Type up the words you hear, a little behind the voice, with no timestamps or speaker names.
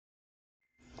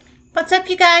What's up,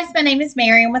 you guys? My name is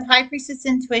Mary. I'm with High Priestess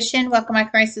Intuition. Welcome, my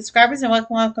current subscribers, and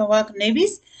welcome,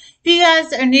 newbies. If you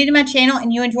guys are new to my channel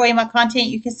and you enjoy my content,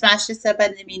 you can smash the sub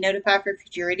button to be notified for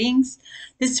future readings.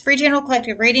 This is free general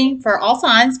collective reading for all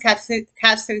signs, cats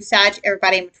through Sag,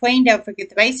 everybody in between. Don't forget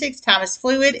the basics. Time is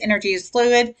fluid. Energy is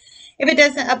fluid. If it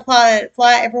doesn't apply,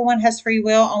 everyone has free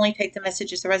will. Only take the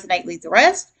messages that resonate, leave the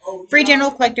rest. Free general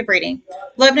collective reading.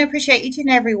 Love and appreciate each and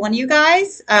every one of you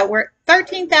guys. We're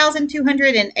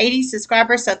 13,280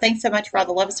 subscribers, so thanks so much for all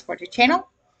the love and support to the channel.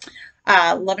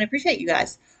 Love and appreciate you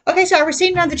guys. Okay, so I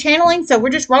received another channeling, so we're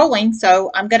just rolling,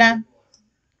 so I'm going to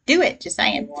do it. Just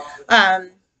saying.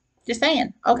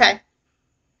 Okay.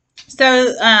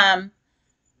 So,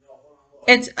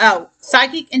 it's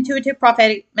psychic, intuitive,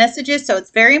 prophetic messages. So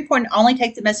it's very important to only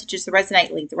take the messages that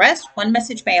resonate, leave the rest. One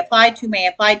message may apply, two may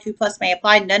apply, two plus may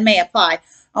apply, none may apply.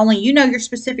 Only you know your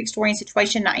specific story and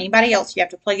situation, not anybody else. You have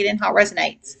to plug it in how it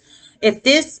resonates. If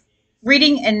this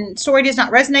reading and story does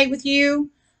not resonate with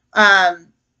you,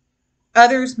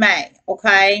 others may.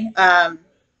 Okay.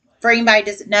 For anybody who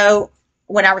doesn't know,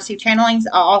 when I receive channelings,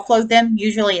 I'll offload them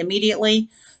usually immediately.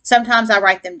 Sometimes I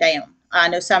write them down. I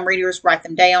know some readers write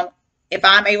them down. If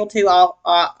I'm able to,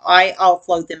 I'll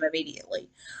float them immediately.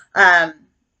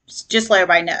 Just let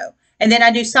everybody know. And then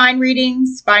I do sign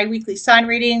readings, bi-weekly sign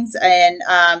readings, and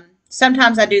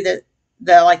sometimes I do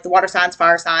the water signs,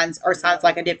 fire signs, or signs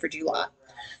like I did for July.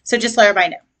 So just let everybody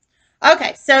know.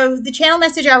 Okay, so the channel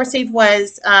message I received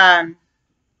was a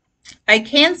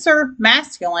Cancer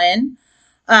masculine.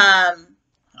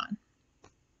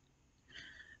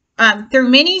 Through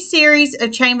many series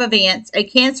of chain of events, a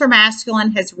Cancer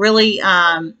masculine has really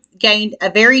gained a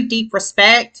very deep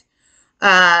respect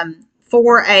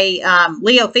for a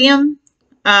Leo femme.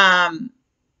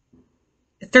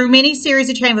 Through many series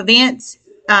of chain of events,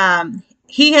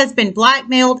 he has been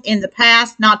blackmailed in the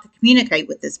past not to communicate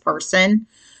with this person.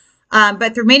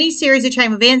 But through many series of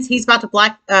chain of events, he's about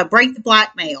to break the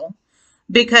blackmail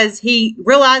because he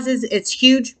realizes it's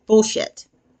huge bullshit.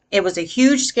 It was a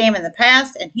huge scam in the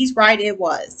past, and he's right, it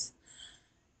was.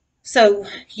 So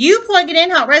you plug it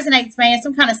in how it resonates, man.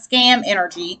 Some kind of scam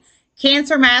energy.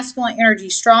 Cancer masculine energy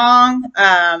strong.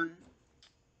 I'm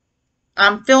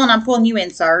pulling you in,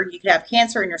 sir. You could have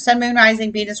Cancer in your sun, moon,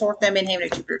 rising, Venus, North Node, Midheaven,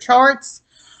 and Jupiter charts.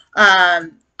 I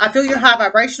feel you're high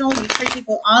vibrational. You treat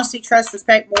people with honesty, trust,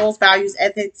 respect, morals, values,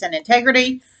 ethics, and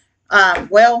integrity.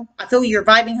 Well, I feel you're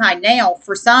vibing high now.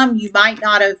 For some, you might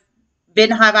not have been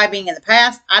high vibing in the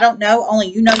past. I don't know. Only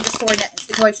you know your story and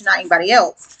situation, not anybody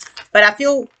else. But I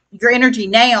feel your energy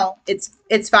now, it's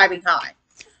vibing high.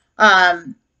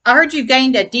 I heard you've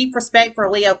gained a deep respect for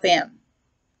a Leo femme.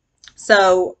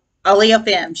 So a Leo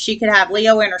femme, she could have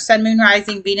Leo in her sun, moon,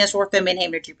 rising, Venus, North Node,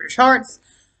 Midheaven, or Jupiter charts.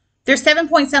 There's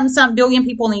 7.7 billion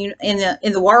people in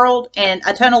the world, and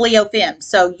a ton of Leo femmes.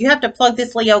 So you have to plug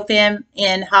this Leo femme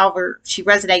in however she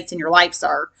resonates in your life,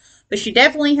 sir. But she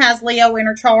definitely has Leo in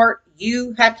her chart.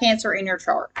 You have Cancer in your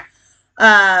chart.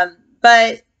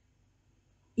 But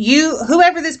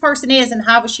whoever this person is and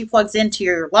however she plugs into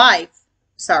your life,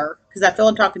 sir, because I feel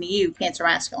I'm talking to you, Cancer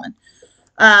masculine,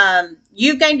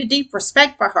 you've gained a deep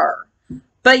respect for her.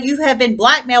 But you have been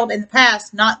blackmailed in the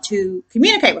past not to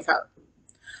communicate with her.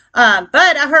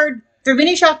 But I heard through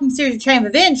many shocking series of chain of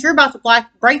events, you're about to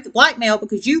break the blackmail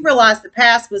because you realized the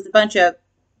past was a bunch of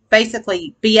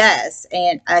basically BS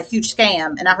and a huge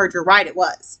scam. And I heard you're right, it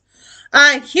was.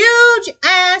 A huge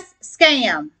ass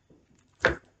scam.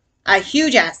 A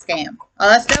huge ass scam.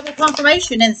 That's double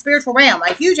confirmation in the spiritual realm.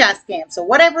 A huge ass scam. So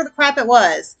whatever the crap it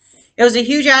was a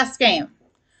huge ass scam.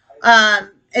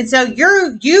 And so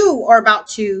you are about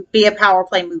to be a power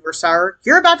play mover, sir.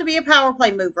 You're about to be a power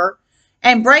play mover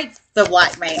and break the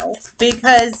blackmail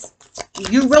because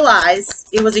you realize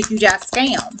it was a huge ass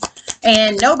scam.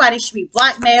 And nobody should be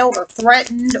blackmailed or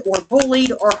threatened or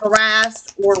bullied or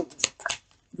harassed or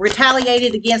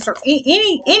retaliated against or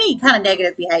any kind of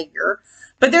negative behavior.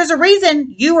 But there's a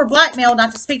reason you were blackmailed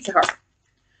not to speak to her.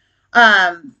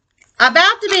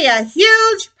 About to be a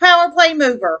huge power play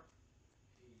mover.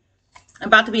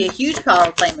 About to be a huge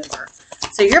power play mover.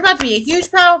 So you're about to be a huge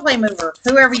power play mover.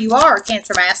 Whoever you are,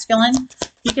 Cancer masculine.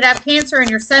 You could have Cancer in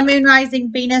your sun, moon,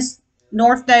 rising, Venus,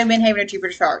 North Node, Midheaven, or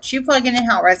Jupiter charts. You plug in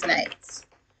how it resonates.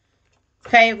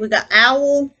 Okay, we got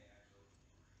Owl.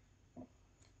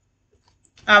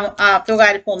 I feel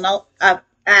guided to pull no. I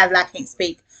can't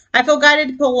speak. I feel guided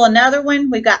to pull another one.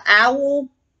 We got Owl.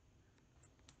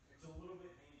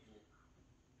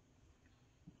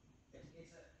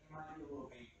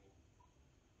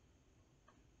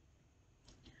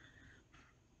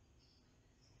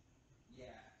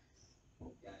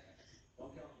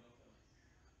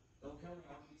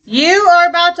 You are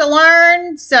about to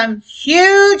learn some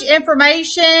huge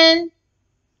information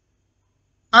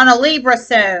on a Libra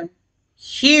soon.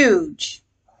 Huge.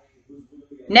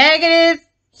 Negative,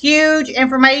 huge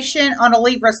information on a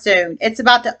Libra soon. It's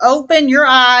about to open your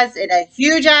eyes in a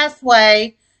huge ass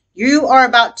way. You are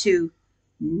about to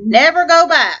never go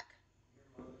back.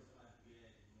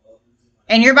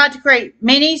 And you're about to create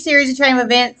many series of chain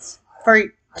events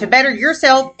to better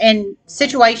yourself and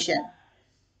situation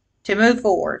to move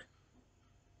forward.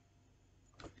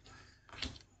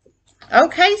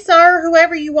 Okay, sir,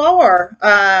 whoever you are,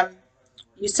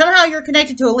 somehow you're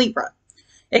connected to a Libra.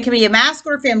 It can be a Masc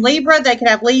or Fem Libra. They could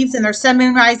have leaves in their Sun,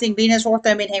 Moon, Rising, Venus,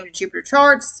 Ortho, Midheaven, Jupiter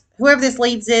charts. Whoever this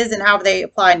leaves is and how they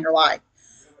apply in your life.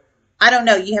 I don't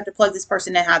know. You have to plug this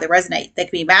person in how they resonate. They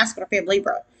could be Masc or Fem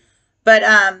Libra. But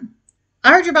I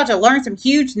heard you're about to learn some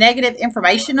huge negative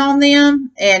information on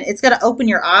them, and it's going to open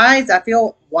your eyes. I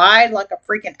feel wide like a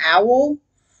freaking owl.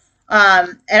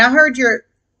 And I heard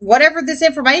whatever this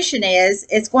information is,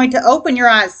 it's going to open your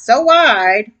eyes so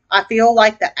wide. I feel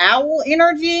like the owl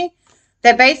energy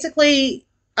that basically,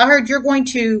 I heard you're going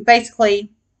to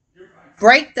basically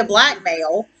break the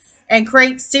blackmail and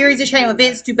create series of chain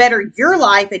events to better your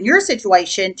life and your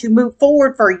situation to move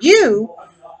forward for you.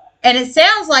 And it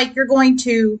sounds like you're going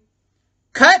to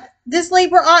cut this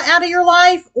Libra out of your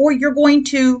life, or you're going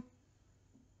to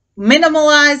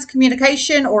minimize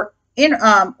communication or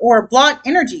block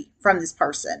energy from this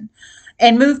person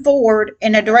and move forward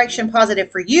in a direction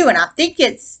positive for you. And I think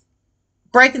it's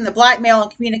breaking the blackmail and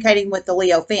communicating with the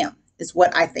Leo Femme is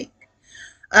what I think.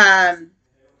 And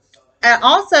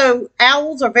also,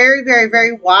 owls are very, very,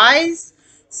 very wise.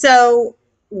 So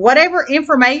whatever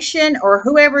information or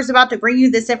whoever is about to bring you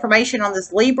this information on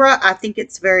this Libra, I think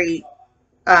it's very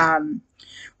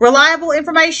reliable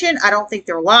information. I don't think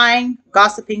they're lying,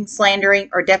 gossiping, slandering,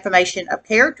 or defamation of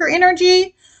character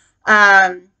energy,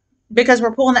 because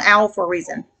we're pulling the owl for a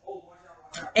reason.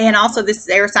 And also, this is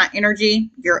air sign energy,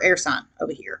 your air sign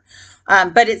over here.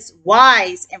 But it's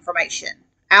wise information.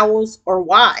 Owls are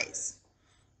wise.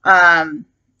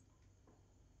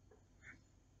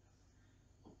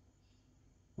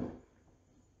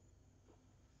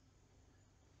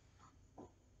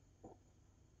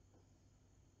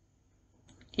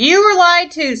 You were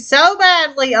lied to so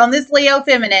badly on this Leo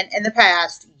feminine in the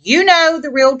past. You know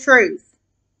the real truth.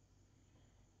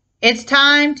 It's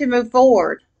time to move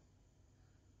forward.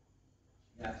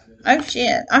 Oh,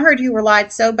 shit. I heard you were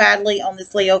lied so badly on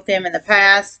this Leo femme in the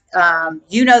past.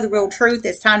 You know the real truth.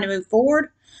 It's time to move forward.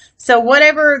 So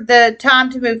whatever the time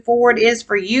to move forward is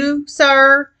for you,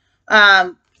 sir,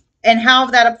 and how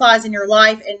that applies in your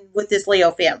life and with this Leo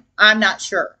femme, I'm not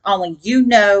sure. Only you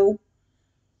know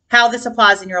how this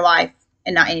applies in your life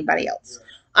and not anybody else.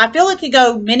 I feel it could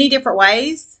go many different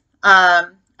ways. I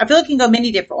feel it can go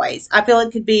many different ways. I feel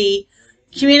it could be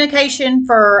communication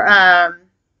for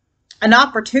an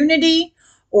opportunity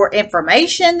or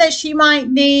information that she might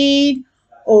need,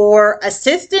 or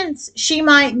assistance she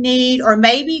might need, or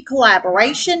maybe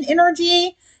collaboration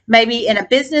energy, maybe in a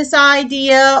business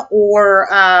idea or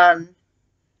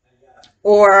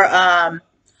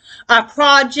a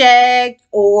project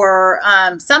or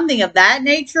something of that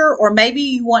nature, or maybe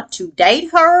you want to date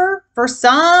her for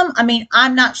some. I mean,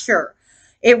 I'm not sure.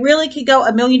 It really could go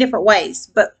a million different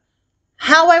ways, but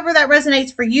however that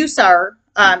resonates for you, sir,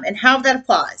 and how that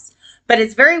applies. But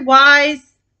it's very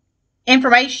wise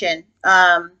information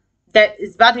that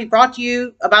is about to be brought to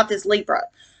you about this Libra.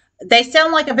 They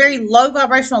sound like a very low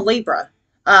vibrational Libra.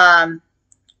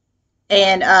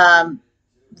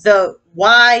 The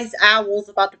wise owl's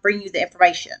about to bring you the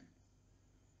information.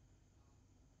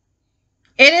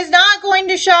 It is not going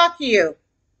to shock you.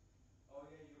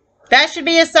 That should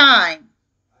be a sign.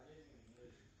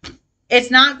 It's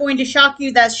not going to shock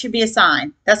you. That should be a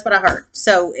sign. That's what I heard.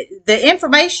 So the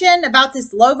information about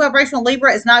this low vibrational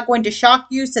Libra is not going to shock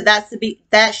you. So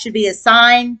that should be a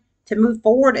sign to move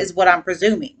forward, is what I'm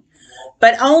presuming.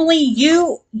 But only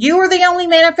you are the only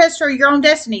manifestor of your own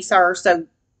destiny, sir. So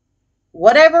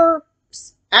whatever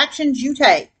actions you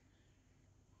take,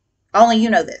 only you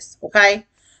know this, okay?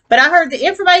 But I heard the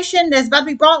information that's about to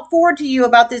be brought forward to you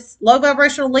about this low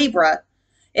vibrational Libra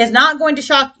is not going to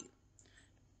shock you.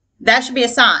 That should be a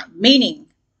sign. Meaning,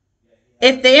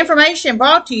 if the information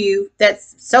brought to you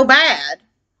that's so bad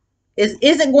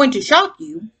isn't going to shock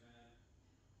you,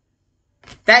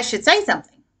 that should say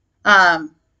something.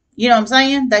 You know what I'm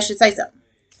saying? That should say something.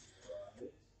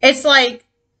 It's like,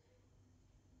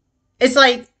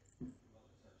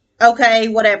 okay,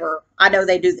 whatever. I know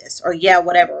they do this. Or, yeah,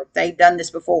 whatever. They've done this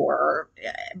before.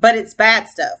 But it's bad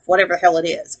stuff. Whatever the hell it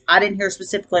is. I didn't hear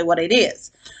specifically what it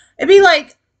is. It'd be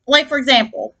like, like for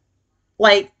example,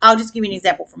 like I'll just give you an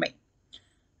example for me.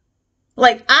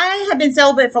 Like I have been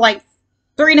celibate for like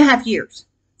 3.5 years.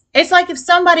 It's like if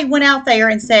somebody went out there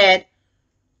and said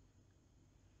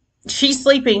she's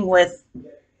sleeping with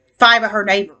 5 of her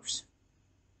neighbors.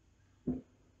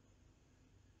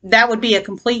 That would be a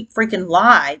complete freaking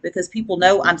lie because people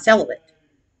know I'm celibate.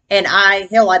 And I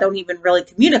don't even really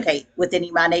communicate with any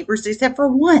of my neighbors except for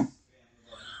one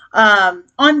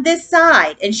on this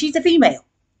side, and she's a female.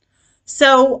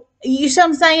 So, you see what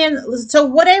I'm saying? So,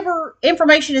 whatever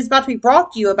information is about to be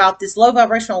brought to you about this low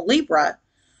vibrational Libra,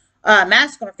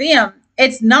 masculine femme,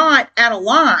 it's not out of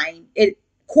line. It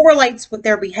correlates with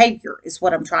their behavior, is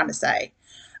what I'm trying to say.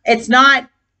 It's not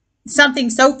something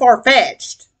so far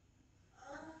fetched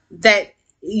that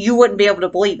you wouldn't be able to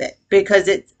believe it because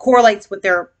it correlates with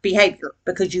their behavior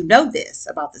because you know this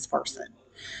about this person,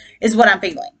 is what I'm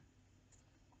feeling.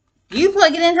 You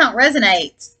plug it in how it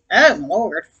resonates. Oh,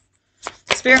 Lord.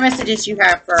 Spirit messages you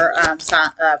have for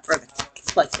the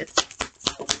collective.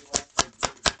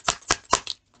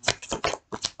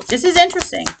 This is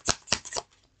interesting.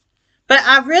 But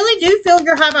I really do feel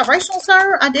you're high vibrational,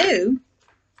 sir. I do.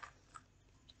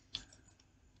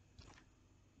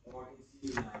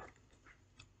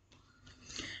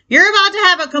 You're about to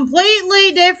have a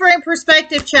completely different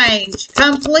perspective change.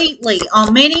 Completely.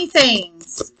 On many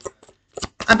things.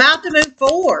 About to move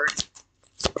forward.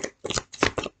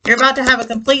 You're about to have a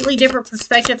completely different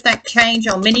perspective change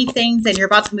on many things, and you're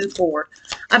about to move forward.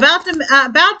 About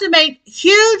to make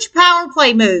huge power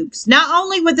play moves, not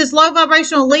only with this low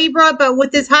vibrational Libra, but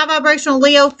with this high vibrational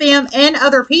Leo femme and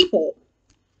other people.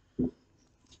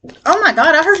 Oh my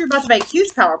God, I heard you're about to make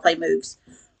huge power play moves.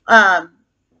 I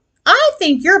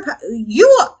think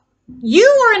you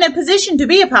are in a position to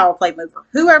be a power play mover,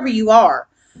 whoever you are.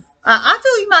 I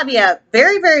feel you might be a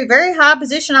very, very, very high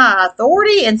position of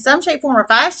authority in some shape, form, or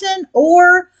fashion,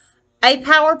 or a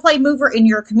power play mover in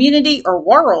your community or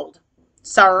world,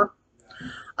 sir.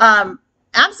 I'm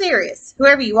serious.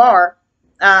 Whoever you are,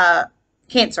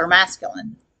 Cancer,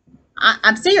 masculine.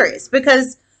 I'm serious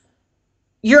because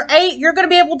you're going to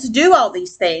be able to do all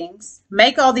these things,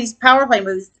 make all these power play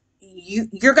moves.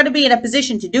 You're going to be in a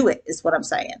position to do it, is what I'm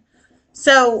saying.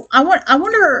 So I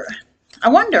wonder.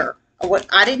 What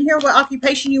I didn't hear what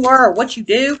occupation you are or what you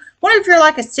do. I wonder if you're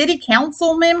like a city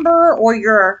council member or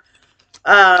you're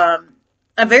a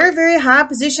very, very high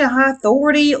position, high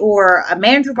authority, or a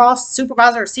manager, boss,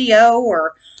 supervisor, or CEO,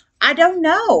 or I don't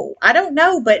know.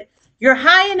 But you're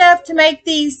high enough to make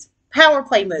these power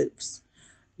play moves.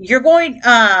 You're going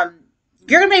to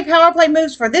make power play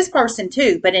moves for this person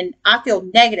too, but in, I feel,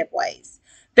 negative ways.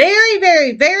 Very,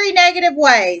 very, very negative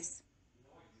ways.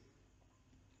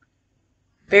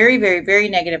 Very, very, very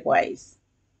negative ways.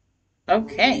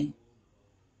 Okay.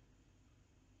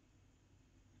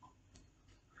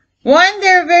 One,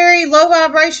 they're very low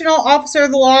vibrational officer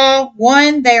of the law.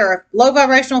 One, they are low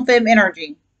vibrational femme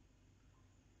energy.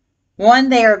 One,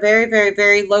 they are very, very,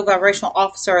 very low vibrational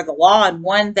officer of the law. And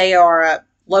one, they are a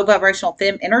low vibrational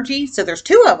femme energy. So there's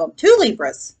two of them, two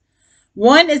Libras.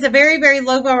 One is a very, very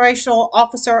low vibrational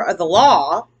officer of the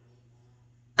law.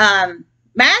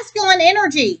 Masculine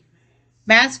energy.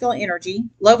 Masculine energy,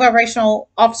 low vibrational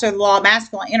officer of the law,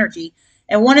 masculine energy,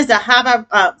 and one is a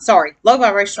low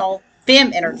vibrational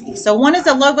femme energy. So one is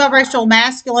a low vibrational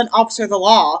masculine officer of the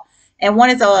law, and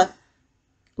one is a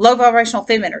low vibrational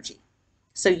femme energy.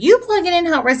 So you plug it in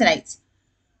how it resonates.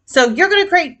 So you're going to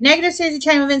create negative series of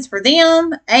chain events for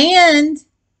them and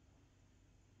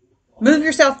move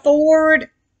yourself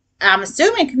forward. I'm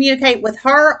assuming communicate with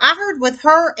her. I heard with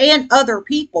her and other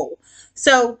people.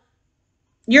 So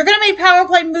you're going to make power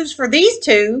play moves for these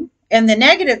two in the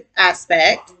negative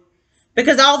aspect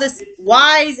because all this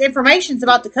wise information is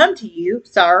about to come to you,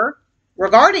 sir,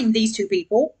 regarding these two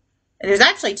people. And there's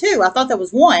actually two. I thought there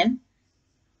was one.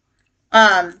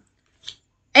 And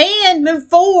move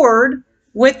forward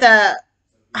with a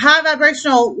high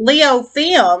vibrational Leo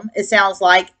femme, it sounds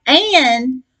like,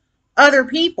 and other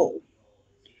people.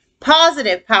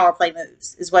 Positive power play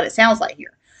moves is what it sounds like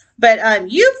here. But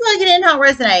you plug it in how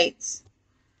it resonates.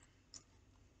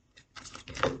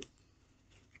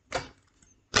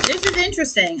 This is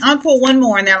interesting. I'll pull one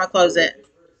more and then I'm going to close it.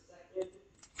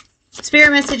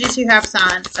 Spirit messages you have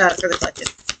signed for the collective.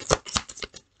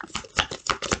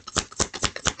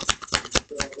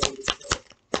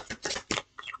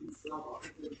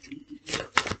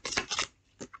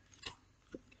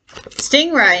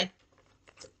 Stingray.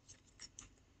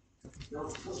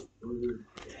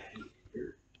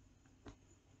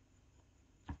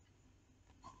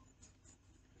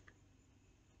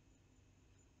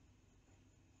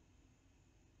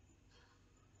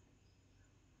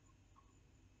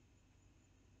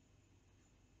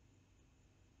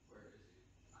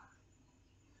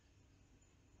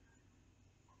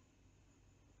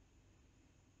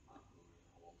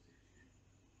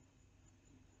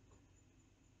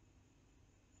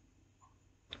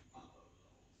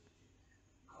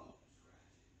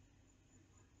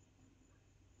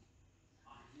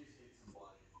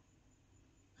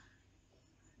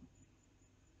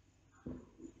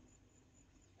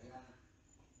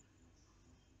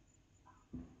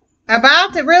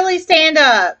 About to really stand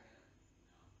up.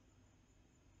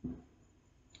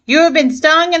 You have been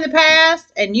stung in the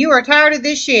past, and you are tired of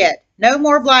this shit. No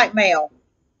more blackmail.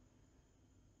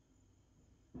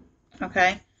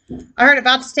 Okay. I heard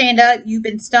about to stand up. You've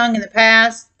been stung in the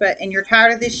past, and you're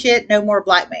tired of this shit. No more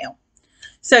blackmail.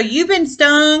 So you've been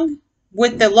stung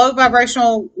with the low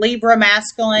vibrational Libra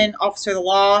masculine officer of the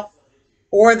law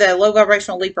or the low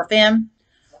vibrational Libra femme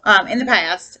in the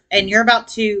past, and you're about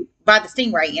to, by the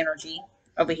stingray energy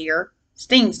over here,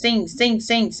 sting, sting, sting,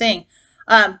 sting, sting.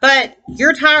 But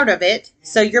you're tired of it,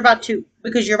 so you're about to,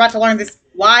 because you're about to learn this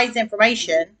wise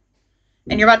information,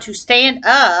 and you're about to stand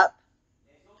up,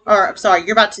 or I'm sorry,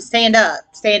 you're about to stand up,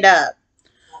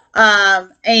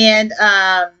 and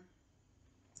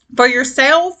for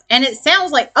yourself, and it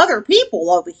sounds like other people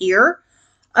over here,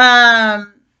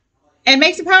 and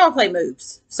make some power play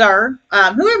moves, sir.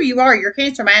 Whoever you are, you're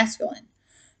Cancer masculine.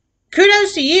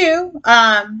 Kudos to you.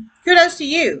 Kudos to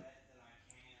you.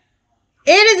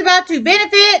 It is about to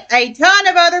benefit a ton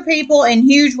of other people in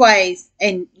huge ways.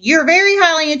 And you're very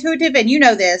highly intuitive, and you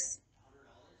know this.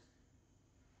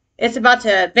 It's about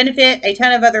to benefit a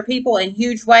ton of other people in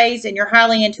huge ways, and you're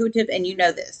highly intuitive, and you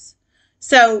know this.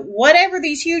 So whatever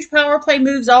these huge power play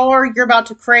moves are, you're about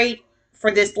to create for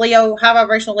this Leo, high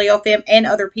vibrational Leo femme, and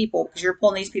other people, because you're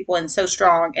pulling these people in so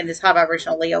strong in this high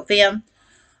vibrational Leo femme.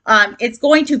 It's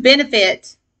going to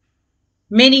benefit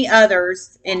many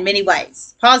others in many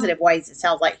ways, positive ways, it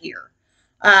sounds like here.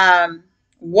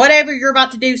 Whatever you're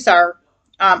about to do, sir,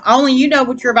 only you know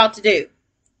what you're about to do.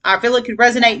 I feel it could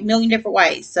resonate a million different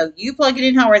ways. So you plug it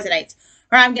in how it resonates.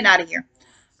 All right, I'm getting out of here.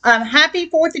 Happy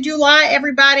 4th of July,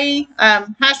 everybody.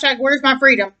 Hashtag where's my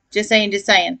freedom? Just saying, just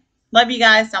saying. Love you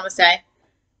guys. Namaste.